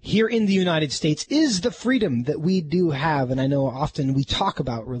here in the United States is the freedom that we do have. And I know often we talk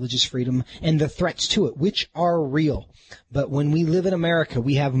about religious freedom and the threats to it, which are real. But when we live in America,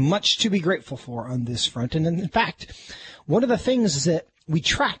 we have much to be grateful for on this front. And in fact, one of the things that we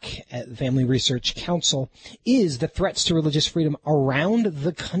track at the Family Research Council is the threats to religious freedom around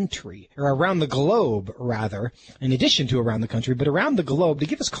the country, or around the globe, rather, in addition to around the country, but around the globe, to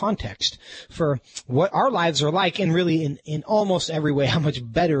give us context for what our lives are like, and really in almost every way how much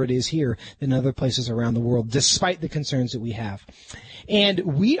better it is here than other places around the world, despite the concerns that we have. And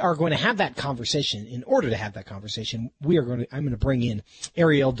we are going to have that conversation. In order to have that conversation, I'm going to bring in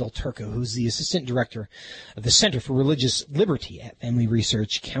Ariel Del Turco, who's the Assistant Director of the Center for Religious Liberty at Family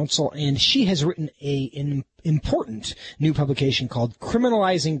Research Council, and she has written an important new publication called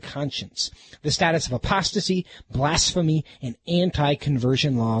Criminalizing Conscience: The Status of Apostasy, Blasphemy, and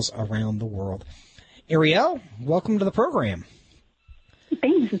Anti-Conversion Laws Around the World. Ariel, welcome to the program.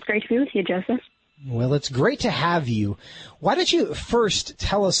 Thanks. It's great to be with you, Joseph. Well, it's great to have you. Why don't you first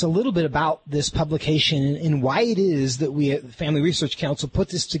tell us a little bit about this publication and why it is that we at the Family Research Council put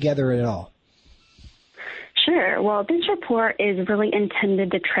this together at all? Sure. Well, this report is really intended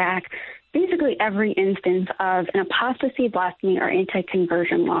to track basically every instance of an apostasy, blasphemy, or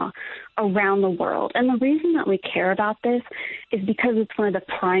anti-conversion law around the world. And the reason that we care about this is because it's one of the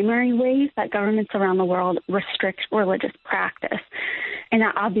primary ways that governments around the world restrict religious practice. And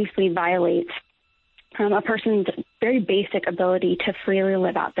that obviously violates a person's very basic ability to freely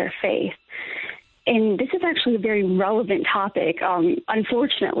live out their faith. And this is actually a very relevant topic.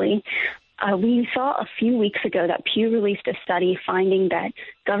 Unfortunately, we saw a few weeks ago that Pew released a study finding that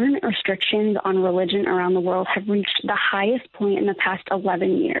government restrictions on religion around the world have reached the highest point in the past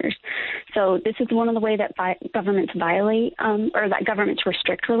 11 years. So this is one of the ways that governments violate, or that governments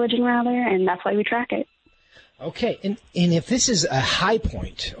restrict religion, rather, and that's why we track it. Okay, and if this is a high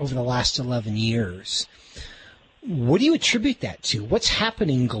point over the last 11 years, What do you attribute that to? What's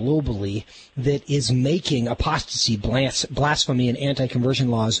happening globally that is making apostasy, blasphemy, and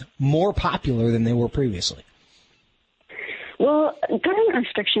anti-conversion laws more popular than they were previously? Well, government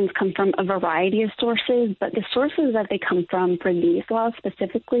restrictions come from a variety of sources, but the sources that they come from for these laws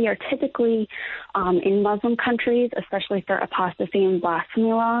specifically are typically in Muslim countries, especially for apostasy and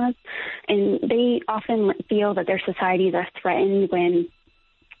blasphemy laws. And they often feel that their societies are threatened when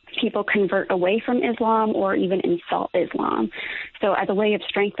people convert away from Islam or even insult Islam. So as a way of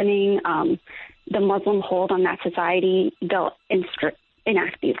strengthening the Muslim hold on that society, they'll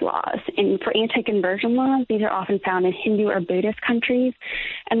enact these laws. And for anti-conversion laws, these are often found in Hindu or Buddhist countries.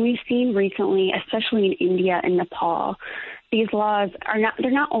 And we've seen recently, especially in India and Nepal, these laws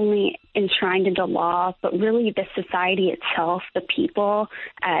they're not only enshrined into law, but really the society itself, the people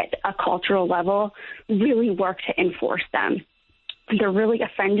at a cultural level, really work to enforce them. They're really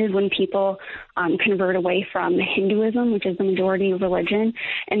offended when people convert away from Hinduism, which is the majority religion.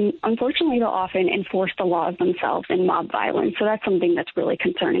 And unfortunately, they'll often enforce the laws themselves in mob violence. So that's something that's really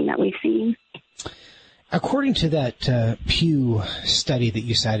concerning that we've seen. According to that Pew study that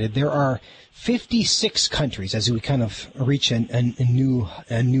you cited, there are 56 countries, as we kind of reach a new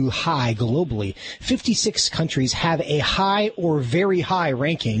high globally. 56 countries have a high or very high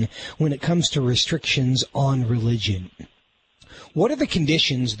ranking when it comes to restrictions on religion. What are the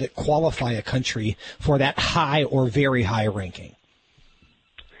conditions that qualify a country for that high or very high ranking?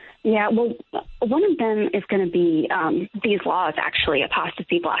 Yeah, well, one of them is going to be these laws, actually,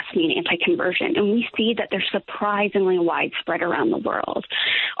 apostasy, blasphemy, and anti-conversion. And we see that they're surprisingly widespread around the world.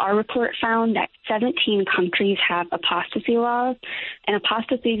 Our report found that 17 countries have apostasy laws, and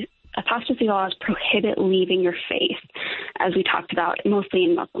apostasy laws prohibit leaving your faith, as we talked about, mostly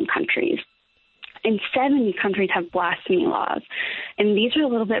in Muslim countries. And 70 countries have blasphemy laws. And these are a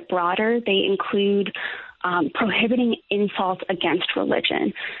little bit broader. They include prohibiting insults against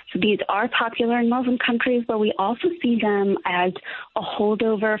religion. So these are popular in Muslim countries, but we also see them as a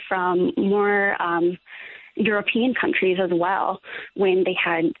holdover from more European countries as well, when they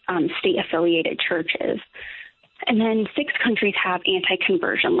had state-affiliated churches. And then 6 countries have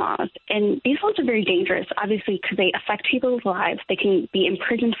anti-conversion laws. And these laws are very dangerous, obviously, because they affect people's lives. They can be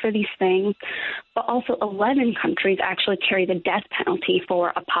imprisoned for these things. But also 11 countries actually carry the death penalty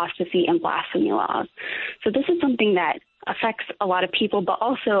for apostasy and blasphemy laws. So this is something that affects a lot of people, but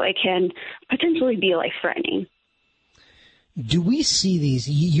also it can potentially be life-threatening. Do we see these?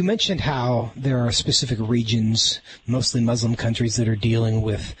 You mentioned how there are specific regions, mostly Muslim countries, that are dealing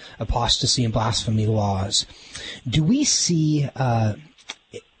with apostasy and blasphemy laws. Do we see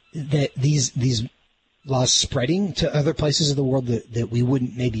that these laws spreading to other places of the world that we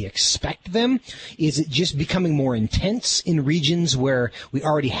wouldn't maybe expect them? Is it just becoming more intense in regions where we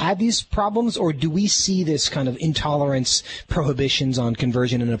already had these problems, or do we see this kind of intolerance, prohibitions on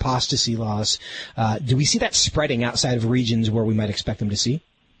conversion and apostasy laws? Do we see that spreading outside of regions where we might expect them to see?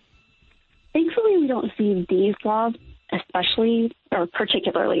 Thankfully, we don't see these laws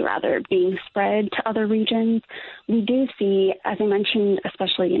particularly being spread to other regions. We do see, as I mentioned,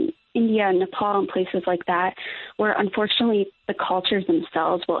 especially in India and Nepal and places like that, where unfortunately the cultures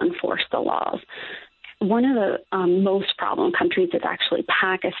themselves will enforce the laws. One of the most problem countries is actually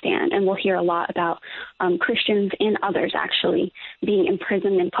Pakistan, and we'll hear a lot about Christians and others actually being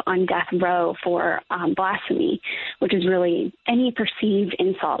imprisoned and put on death row for blasphemy, which is really any perceived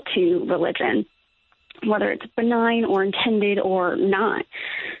insult to religion, whether it's benign or intended or not.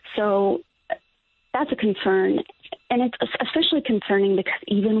 So that's a concern. And it's especially concerning because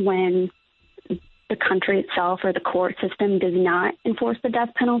even when the country itself or the court system does not enforce the death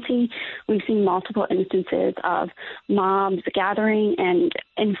penalty, we've seen multiple instances of mobs gathering and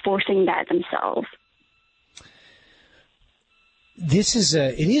enforcing that themselves.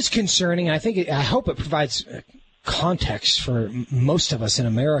 It is concerning. I hope it provides context for most of us in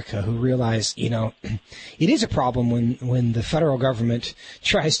America who realize, it is a problem when the federal government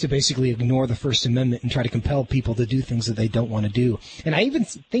tries to basically ignore the First Amendment and try to compel people to do things that they don't want to do. And I even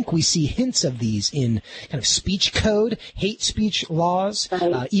think we see hints of these in kind of speech code, hate speech laws.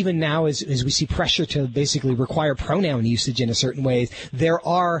 Even now, as we see pressure to basically require pronoun usage in a certain way, there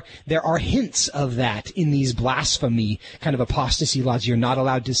are hints of that in these blasphemy kind of apostasy laws. You're not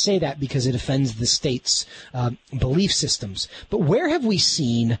allowed to say that because it offends the state's belief systems. But where have we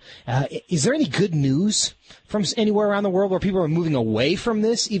seen, is there any good news from anywhere around the world where people are moving away from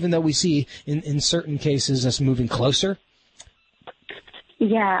this, even though we see in certain cases us moving closer?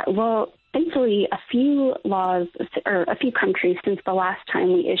 Yeah, well, thankfully a few laws or a few countries since the last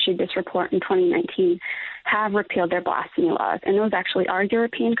time we issued this report in 2019 have repealed their blasphemy laws. And those actually are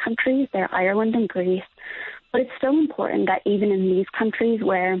European countries. They're Ireland and Greece. But it's still important that even in these countries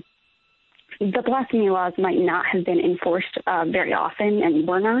where the blasphemy laws might not have been enforced very often and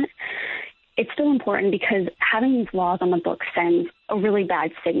were not, it's still important because having these laws on the books sends a really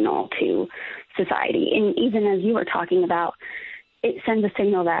bad signal to society. And even as you were talking about, it sends a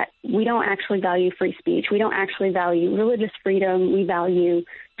signal that we don't actually value free speech. We don't actually value religious freedom. We value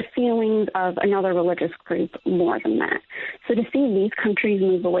the feelings of another religious group more than that. So to see these countries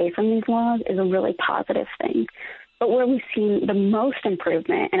move away from these laws is a really positive thing. But where we've seen the most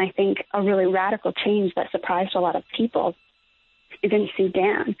improvement, and I think a really radical change that surprised a lot of people, is in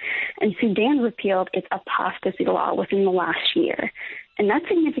Sudan. And Sudan repealed its apostasy law within the last year. And that's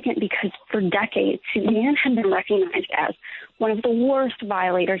significant because for decades, Sudan had been recognized as one of the worst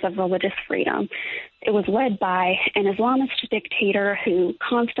violators of religious freedom. It was led by an Islamist dictator who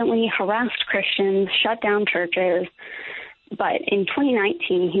constantly harassed Christians, shut down churches. But in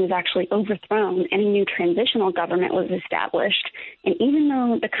 2019, he was actually overthrown and a new transitional government was established. And even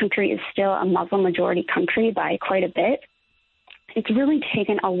though the country is still a Muslim-majority country by quite a bit, it's really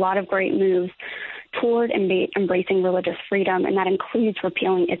taken a lot of great moves toward embracing religious freedom, and that includes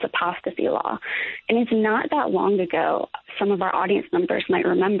repealing its apostasy law. And it's not that long ago, some of our audience members might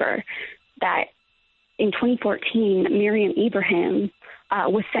remember that in 2014, Miriam Ibrahim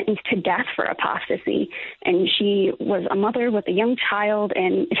was sentenced to death for apostasy, and she was a mother with a young child,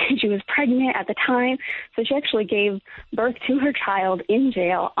 and she was pregnant at the time, so she actually gave birth to her child in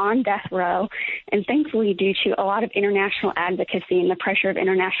jail on death row, and thankfully, due to a lot of international advocacy and the pressure of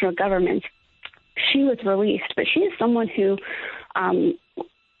international governments, she was released. But she is someone who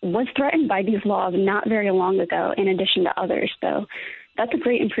was threatened by these laws not very long ago, in addition to others, so that's a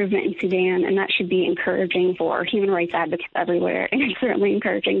great improvement in Sudan, and that should be encouraging for human rights advocates everywhere, and it's certainly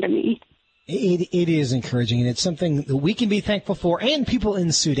encouraging to me. It is encouraging, and it's something that we can be thankful for, and people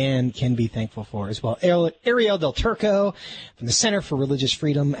in Sudan can be thankful for as well. Ariel Del Turco from the Center for Religious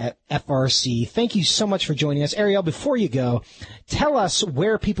Freedom at FRC, thank you so much for joining us. Ariel, before you go, tell us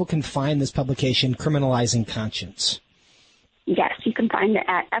where people can find this publication, Criminalizing Conscience. Yes, you can find it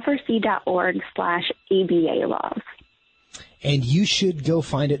at frc.org/ABA laws. And you should go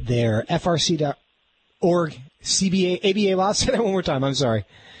find it there, frc.org, ABA laws. Say that one more time, I'm sorry.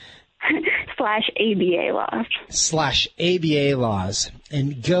 /ABA laws. /ABA laws.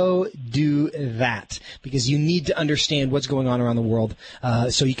 And go do that, because you need to understand what's going on around the world,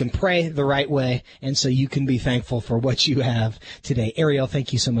 so you can pray the right way, and so you can be thankful for what you have today. Ariel,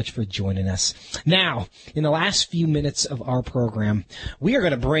 thank you so much for joining us. Now, in the last few minutes of our program, we are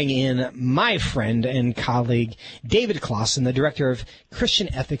going to bring in my friend and colleague, David Clausen, the Director of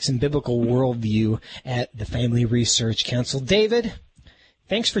Christian Ethics and Biblical Worldview at the Family Research Council. David,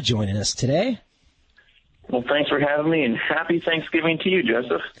 thanks for joining us today. Well, thanks for having me, and happy Thanksgiving to you,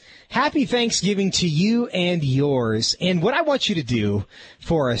 Joseph. Happy Thanksgiving to you and yours. And what I want you to do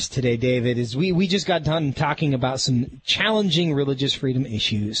for us today, David, is we just got done talking about some challenging religious freedom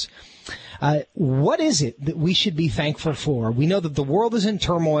issues. What is it that we should be thankful for? We know that the world is in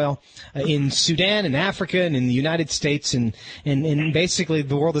turmoil in Sudan and Africa and in the United States, and basically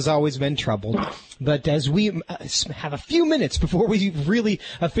the world has always been troubled. But as we have a few minutes before we really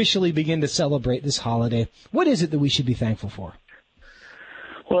officially begin to celebrate this holiday, what is it that we should be thankful for?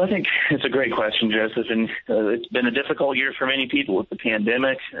 Well, I think it's a great question, Joseph, and it's been a difficult year for many people with the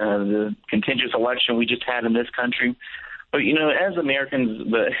pandemic, the contentious election we just had in this country. But, you know, as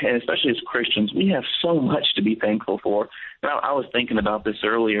Americans, and especially as Christians, we have so much to be thankful for. And I was thinking about this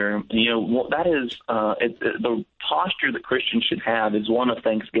earlier. You know, that is the posture that Christians should have is one of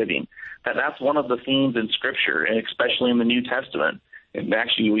thanksgiving. That's one of the themes in Scripture, and especially in the New Testament. And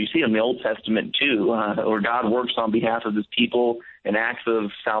actually, we see in the Old Testament, too, where God works on behalf of his people in acts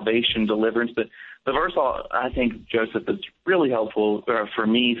of salvation, deliverance. But the verse, I think, Joseph, is really helpful for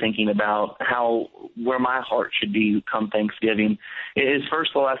me thinking about where my heart should be come Thanksgiving is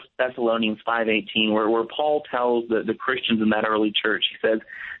 1 Thessalonians 5:18, where Paul tells the Christians in that early church, he says,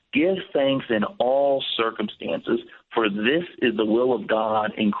 "Give thanks in all circumstances, for this is the will of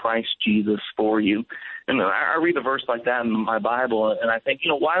God in Christ Jesus for you." And I read a verse like that in my Bible, and I think, you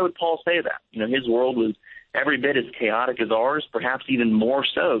know, why would Paul say that? You know, his world was every bit as chaotic as ours, perhaps even more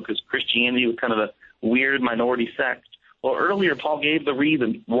so, because Christianity was kind of a weird minority sect. Well, earlier Paul gave the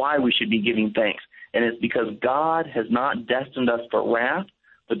reason why we should be giving thanks, and it's because God has not destined us for wrath,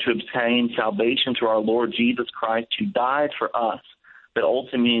 but to obtain salvation through our Lord Jesus Christ, who died for us, that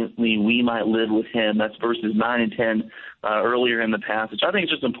ultimately we might live with him. That's verses 9 and 10 earlier in the passage. I think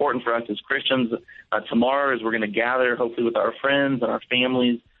it's just important for us as Christians tomorrow as we're going to gather, hopefully with our friends and our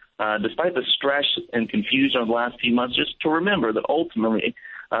families, despite the stress and confusion of the last few months, just to remember that ultimately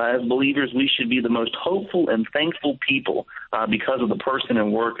as believers, we should be the most hopeful and thankful people because of the person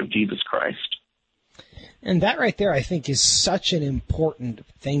and work of Jesus Christ. And that right there, I think, is such an important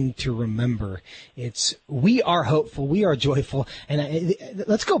thing to remember. We are hopeful, we are joyful, and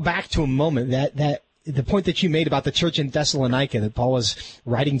let's go back to a moment that the point that you made about the church in Thessalonica that Paul was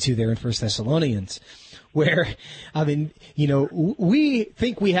writing to there in 1 Thessalonians, where, we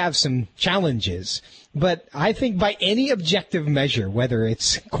think we have some challenges, but I think by any objective measure, whether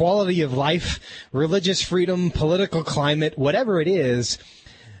it's quality of life, religious freedom, political climate, whatever it is,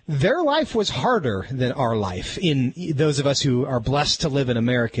 their life was harder than our life in those of us who are blessed to live in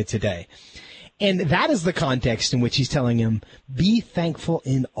America today. And that is the context in which he's telling him, be thankful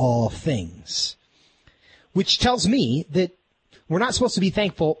in all things. Which tells me that we're not supposed to be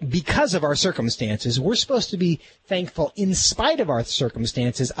thankful because of our circumstances. We're supposed to be thankful in spite of our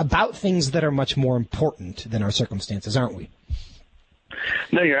circumstances about things that are much more important than our circumstances, aren't we?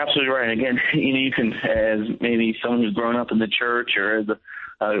 No, you're absolutely right. Again, you can, as maybe someone who's grown up in the church or as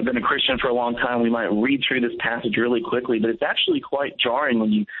been a Christian for a long time, we might read through this passage really quickly, but it's actually quite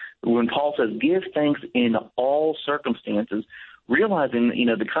jarring when Paul says, give thanks in all circumstances, realizing,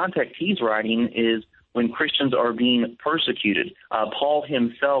 the context he's writing is when Christians are being persecuted. Paul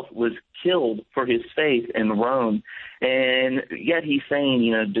himself was killed for his faith in Rome, and yet he's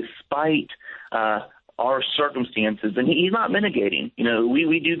saying, despite our circumstances, and he's not mitigating.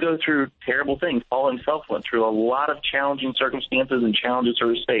 We do go through terrible things. Paul himself went through a lot of challenging circumstances and challenges for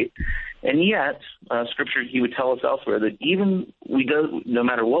his faith. And yet, Scripture, he would tell us elsewhere that even no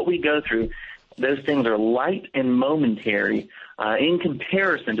matter what we go through, those things are light and momentary in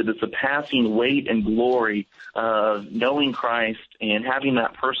comparison to the surpassing weight and glory of knowing Christ and having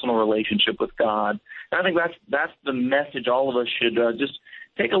that personal relationship with God. And I think that's the message all of us should just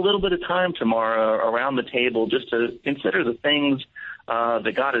take a little bit of time tomorrow around the table just to consider the things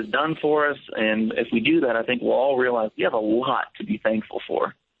that God has done for us. And if we do that, I think we'll all realize we have a lot to be thankful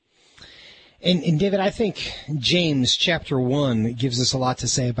for. And David, I think James chapter 1 gives us a lot to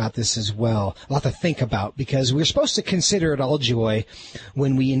say about this as well, a lot to think about, because we're supposed to consider it all joy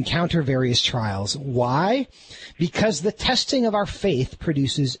when we encounter various trials. Why? Because the testing of our faith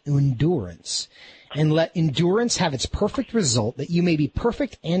produces endurance. And let endurance have its perfect result, that you may be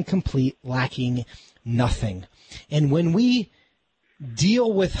perfect and complete, lacking nothing. And when we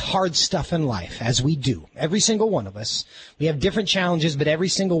deal with hard stuff in life, as we do, every single one of us, we have different challenges, but every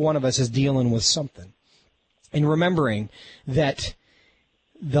single one of us is dealing with something. And remembering that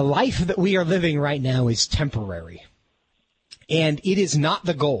the life that we are living right now is temporary. And it is not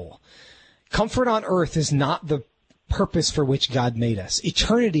the goal. Comfort on earth is not the purpose for which God made us.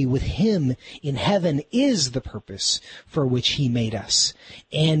 Eternity with Him in heaven is the purpose for which He made us.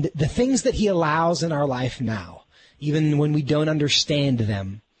 And the things that He allows in our life now, even when we don't understand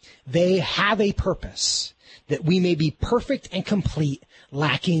them, they have a purpose, that we may be perfect and complete,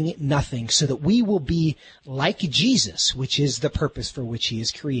 lacking nothing, so that we will be like Jesus, which is the purpose for which He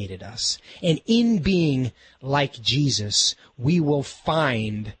has created us. And in being like Jesus, we will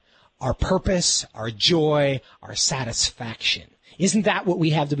find our purpose, our joy, our satisfaction. Isn't that what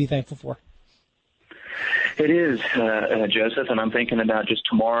we have to be thankful for? It is, Joseph, and I'm thinking about just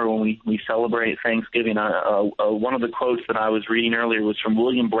tomorrow when we celebrate Thanksgiving. One of the quotes that I was reading earlier was from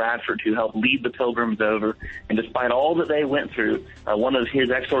William Bradford, who helped lead the Pilgrims over. And despite all that they went through, one of his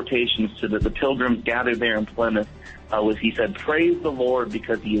exhortations to the Pilgrims gathered there in Plymouth was, he said, "Praise the Lord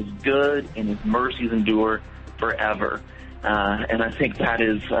because He is good and His mercies endure forever." And I think that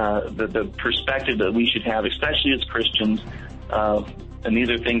is the perspective that we should have, especially as Christians, and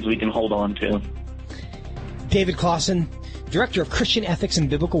these are things we can hold on to. David Clausen, Director of Christian Ethics and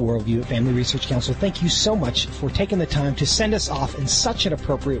Biblical Worldview at Family Research Council, thank you so much for taking the time to send us off in such an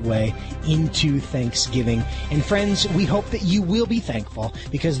appropriate way into Thanksgiving. And friends, we hope that you will be thankful,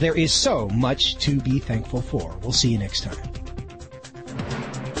 because there is so much to be thankful for. We'll see you next time.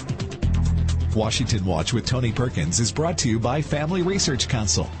 Washington Watch with Tony Perkins is brought to you by Family Research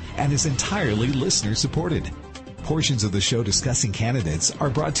Council and is entirely listener-supported. Portions of the show discussing candidates are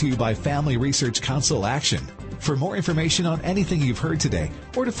brought to you by Family Research Council Action. For more information on anything you've heard today,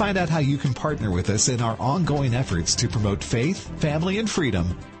 or to find out how you can partner with us in our ongoing efforts to promote faith, family, and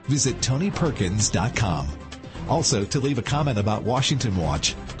freedom, visit TonyPerkins.com. Also, to leave a comment about Washington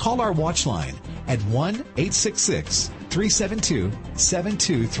Watch, call our watch line at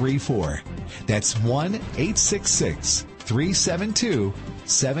 1-866-372-7234. That's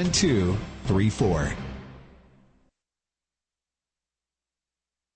 1-866-372-7234.